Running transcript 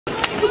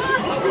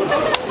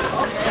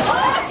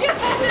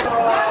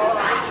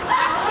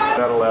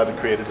allowed to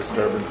create a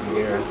disturbance in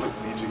here.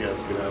 I need you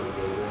guys to get out of the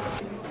way.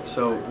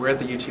 So we're at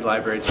the UT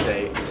library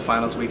today. It's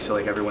finals week, so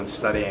like everyone's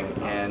studying,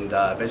 and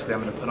basically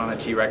I'm going to put on a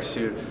T-Rex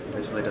suit,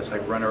 basically just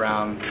like run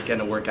around, get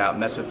in a workout,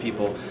 mess with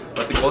people.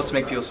 But the goal is to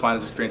make people's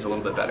finals experience a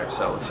little bit better,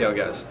 so let's see how it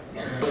goes.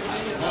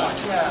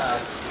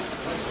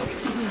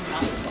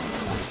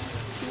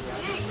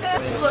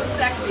 This looks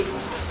sexy.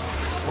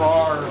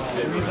 Roar.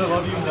 It means I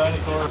love you,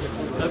 dinosaur.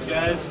 What's up,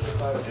 guys? Hey,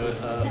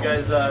 what's up? You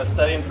guys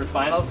studying for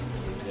finals?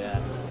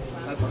 Yeah.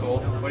 That's cool.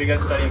 What are you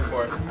guys studying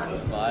for?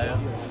 Bio.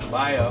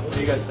 Bio. What are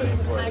you guys studying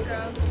for?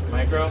 Micro.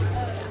 Micro?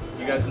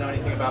 You guys know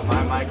anything about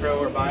my micro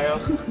or bio?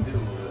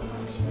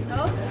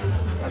 No?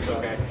 That's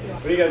okay.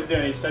 What are you guys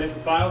doing? Are you studying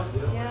for finals?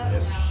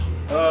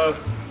 Yeah.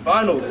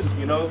 Finals,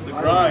 you know, the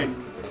grind.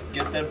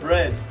 Get that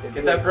bread.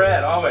 Get that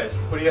bread, always.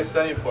 What are you guys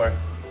studying for?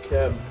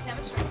 Chem.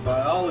 Chemistry.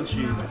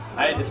 Biology.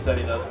 I had to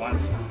study those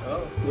once.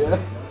 Oh, yeah.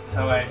 That's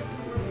how I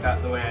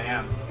got the way I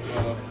am.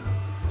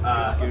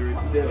 Scary.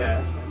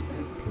 Yeah.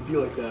 It'd be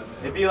like that.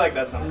 It'd be like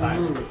that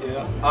sometimes.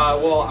 Yeah.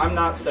 Well, I'm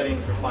not studying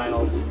for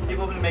finals.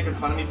 People have been making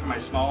fun of me for my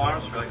small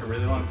arms for like a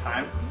really long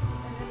time.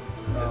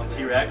 As a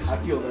T-Rex. I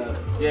feel that.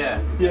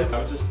 Yeah. Yeah. I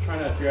was just trying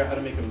to figure out how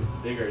to make them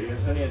bigger. You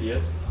guys have any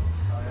ideas?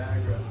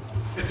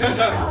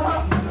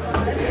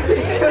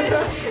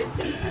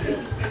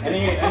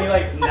 any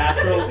like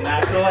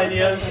natural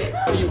ideas?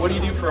 What do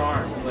you do for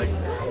arms? Like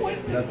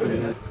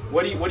Nothing.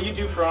 what do you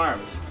do for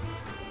arms?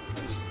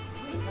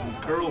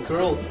 Curls.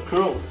 Curls.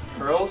 Curls.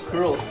 Curls?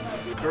 Curls.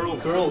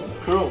 Curls. Curls.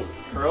 Curls.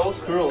 Curls?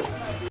 Curls.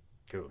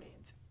 Cool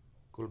beans.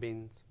 Cool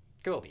beans.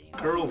 Cool beans.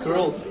 Curls.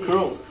 Curls.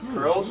 Curls.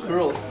 Curls?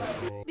 Curls.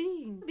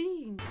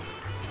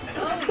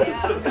 Oh,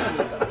 yeah.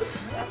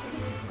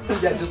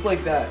 Yeah, just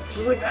like that.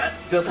 Just like that?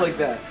 Just like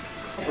that.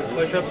 Would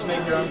push-ups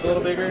make your arms a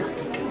little bigger?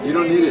 You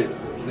don't need it.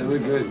 They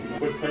look good.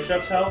 Would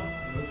push-ups help?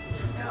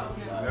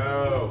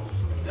 No.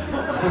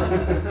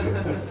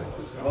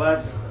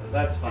 Well,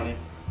 that's funny.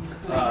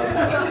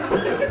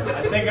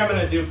 I think I'm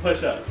gonna do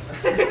push-ups.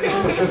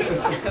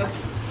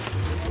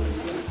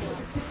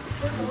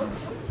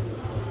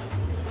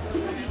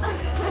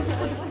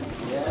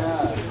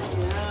 Yeah.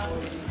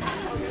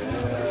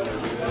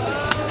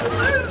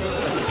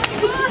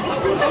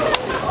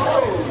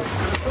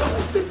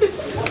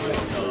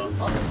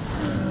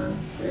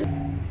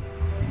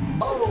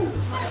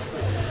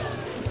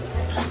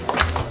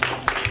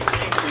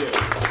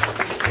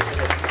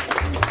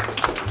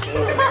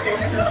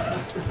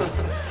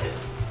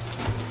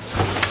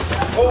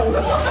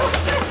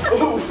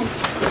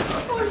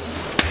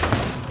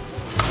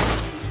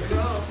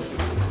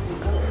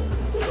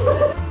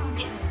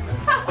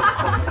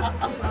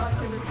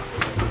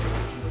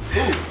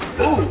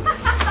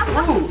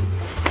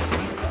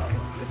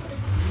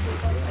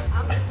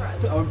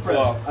 I'm impressed.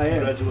 Wow. I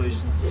am.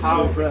 Congratulations.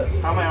 How impressed.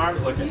 How my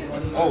arms looking?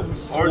 Oh,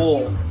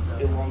 swole.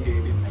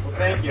 Elongated. Well,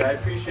 thank you. I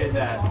appreciate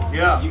that.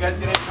 Yeah. You guys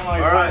get A's on all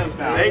your All right. finals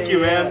now. Thank you,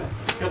 man.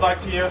 Good luck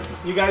to you.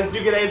 You guys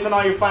do get A's on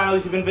all your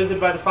finals. You've been visited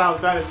by the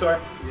finals dinosaur.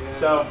 Yeah.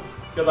 So,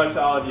 good luck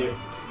to all of you.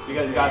 You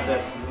guys got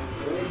this.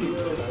 Thank you.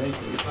 Thank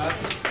you very much.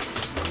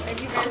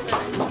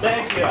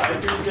 Thank you. I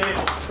appreciate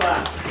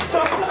class.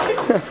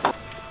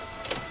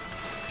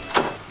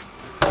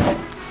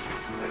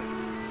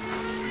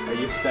 Are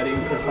you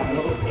studying for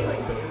finals?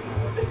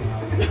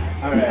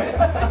 All right.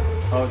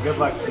 Well, good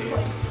luck to you.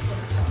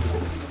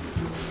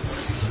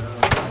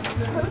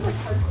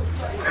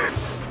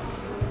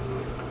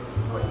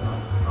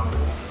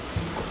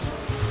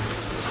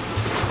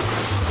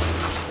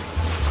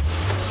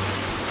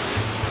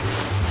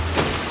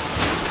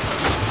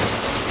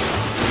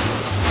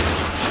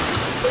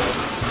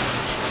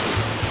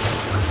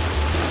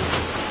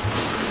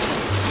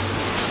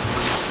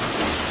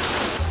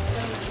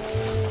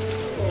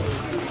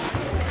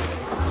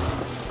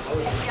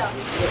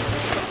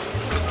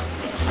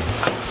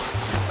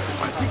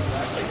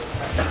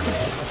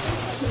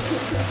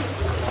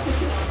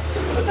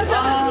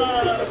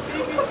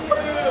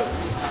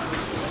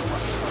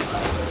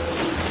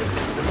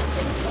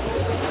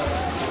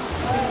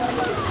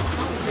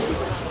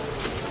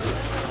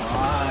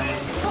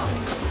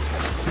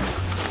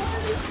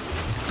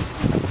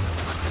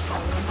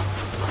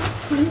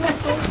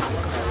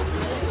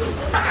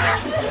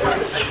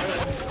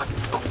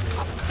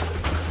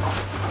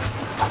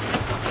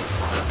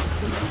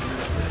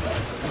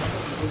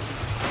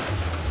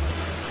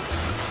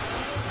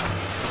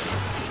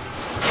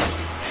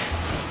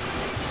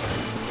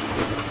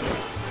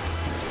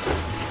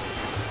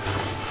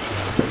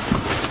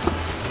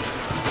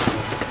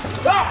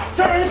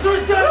 Turn into a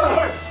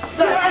dinosaur!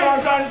 That's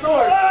a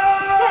dinosaur!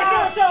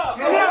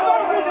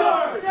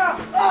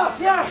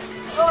 Yes!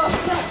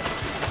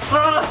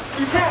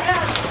 You can't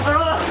ask!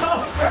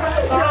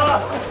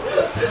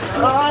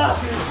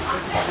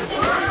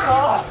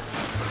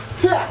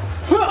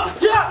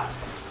 Yeah!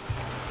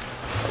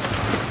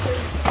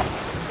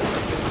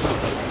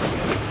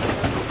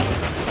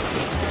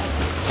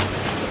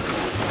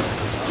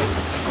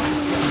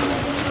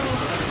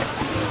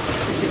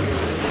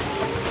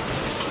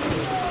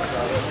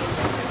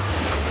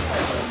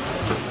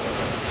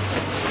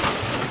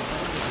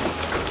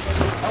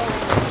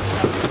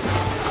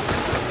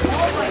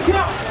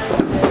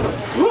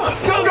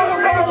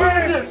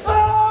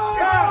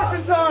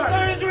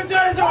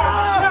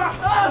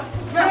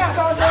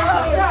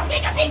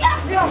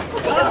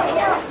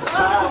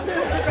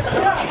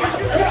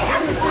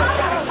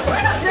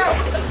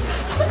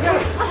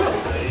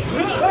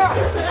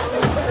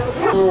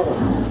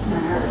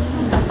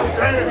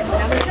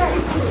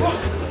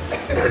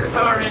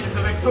 Power Rangers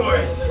are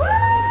victorious.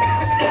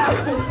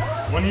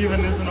 One even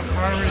isn't a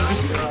Power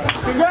Ranger.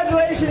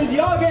 Congratulations,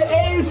 y'all get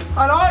A's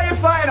on all your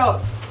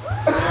finals.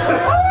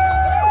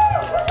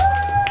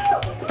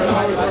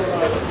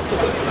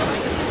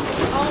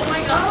 Oh my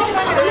god.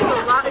 There's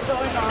a lot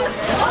going on.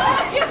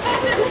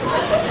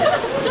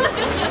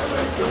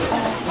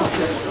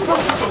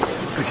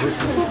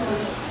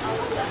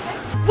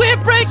 We're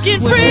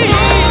breaking free!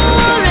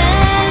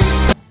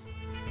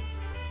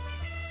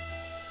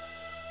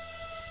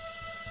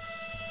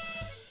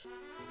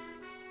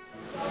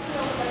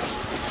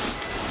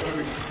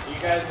 You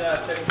guys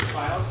studying for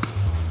finals?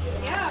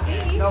 Yeah,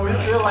 maybe. No, we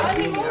feel like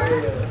being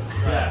area.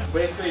 Yeah.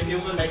 Basically,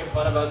 people are making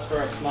fun of us for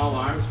our small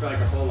arms for like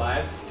our whole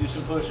lives. Do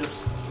some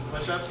push-ups.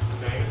 Push-ups?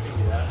 Okay, I guess we can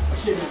do that.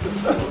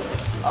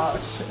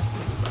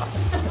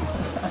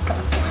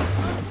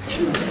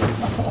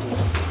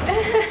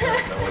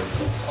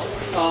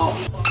 Oh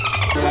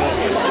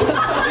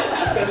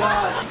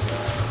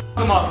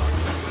Come on.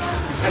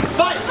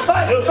 Fight!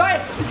 Fight!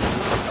 Fight!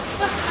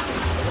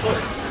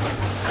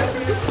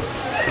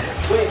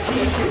 Wait,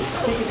 Pikachu.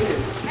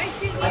 I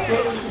choose you. I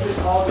think we should just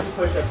all do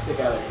push-ups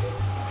together.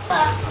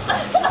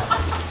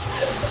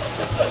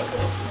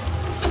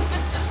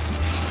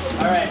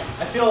 Alright,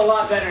 I feel a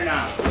lot better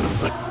now. I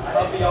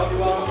hope you all do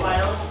well in the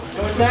finals.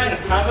 And with that,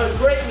 have a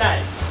great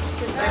night.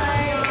 Good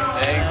night.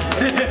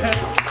 Thanks.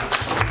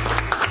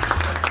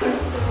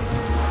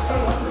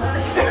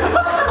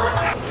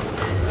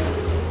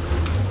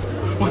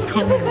 What's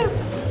going on?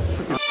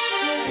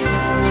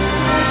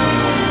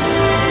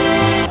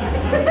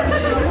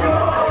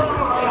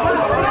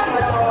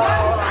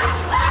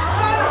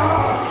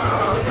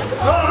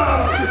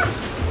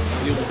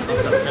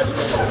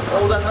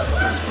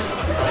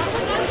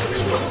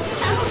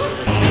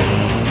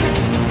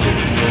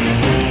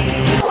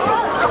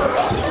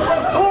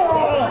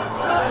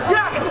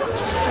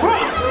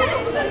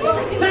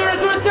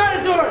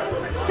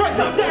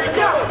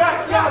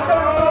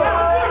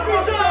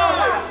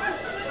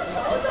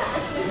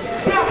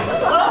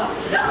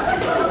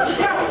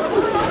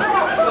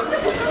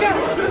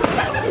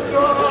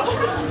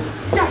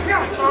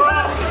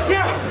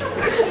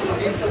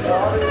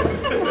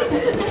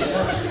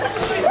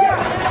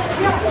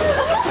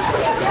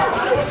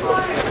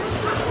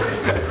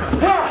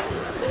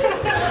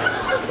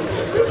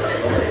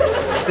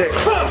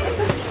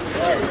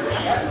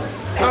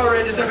 Power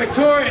Rangers are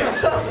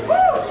victorious!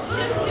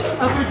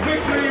 Epic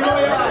victory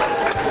royale!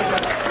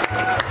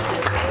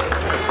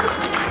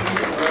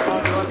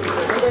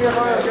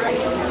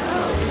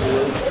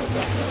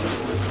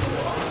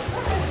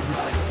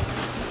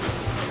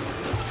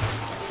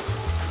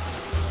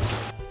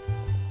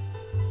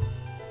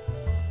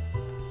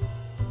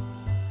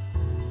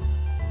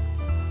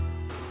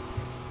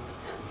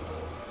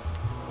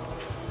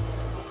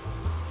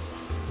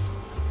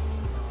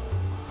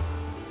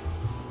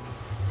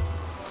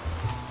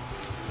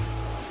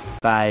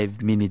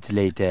 5 minutes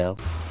later.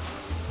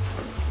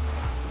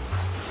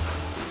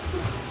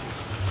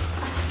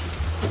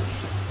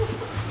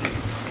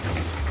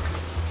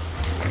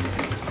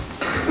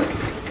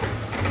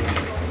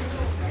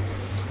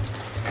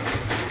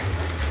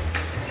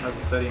 How's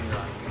the studying going?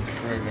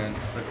 Very good.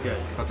 That's good.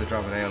 About to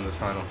drop an A on this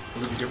final.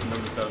 What did you get from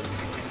number 7?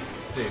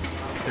 Dude,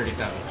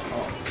 37.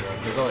 Oh,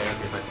 there's only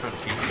answers. I just trying to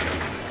cheat shit.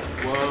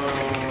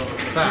 Whoa.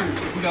 Fact.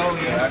 You got all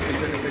the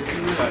answers.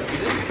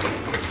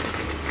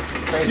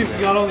 It's crazy, You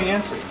man. got all the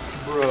answers.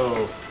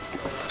 Bro.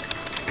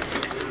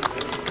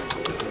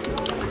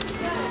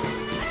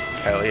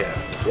 Hell yeah.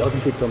 Yeah,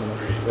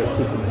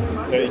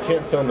 you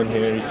can't film in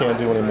here. You can't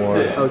do anymore.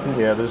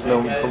 Yeah, there's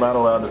no. It's not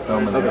allowed to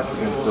film in here. It's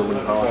against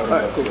building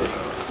policy.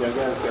 Yeah,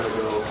 guys gotta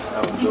go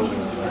out in the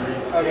building.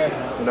 Okay.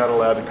 You're not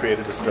allowed to create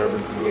a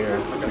disturbance in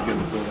here. It's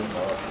against building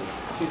policy.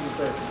 Excuse me,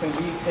 sir. Can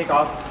we take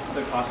off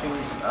the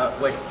costumes?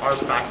 Like, our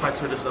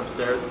backpacks are just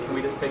upstairs. Can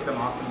we just take them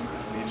off?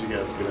 I need you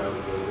guys to get out of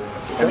the building.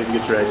 I need to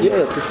get your ID.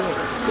 Yeah, for sure.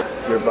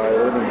 You're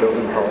violating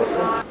building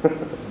policy?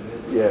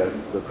 Yeah,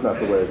 that's not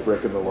the way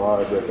breaking the law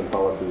or breaking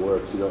policy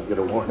works. You don't get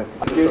a warning.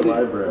 It's a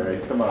library.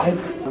 Come on.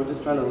 We're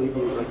just trying to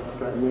alleviate like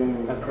stress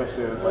and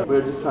pressure.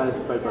 We're just trying to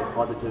spread like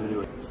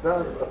positivity. It's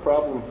not a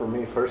problem for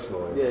me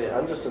personally. Yeah.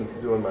 I'm just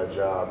doing my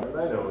job. And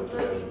I know what you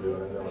guys are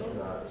doing. I know it's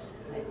not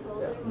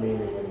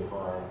meaning any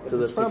harm. So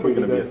It's the probably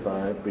going to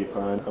security be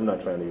fine. I'm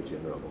not trying to get you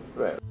in trouble.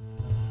 Right.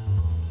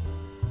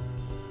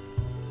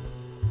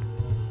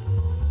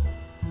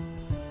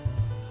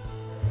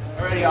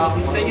 Alrighty, y'all.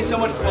 Thank you so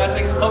much for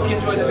watching. Hope you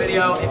enjoyed the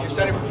video. If you're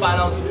studying for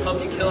finals,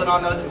 hope you kill it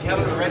on those. If you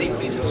haven't already,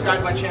 please subscribe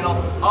to my channel.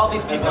 All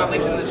these people are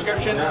linked in the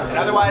description. And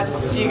otherwise, I'll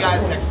see you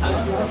guys next time.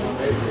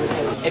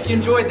 If you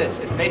enjoyed this,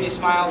 if it made you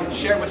smile,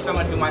 share it with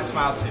someone who might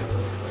smile too.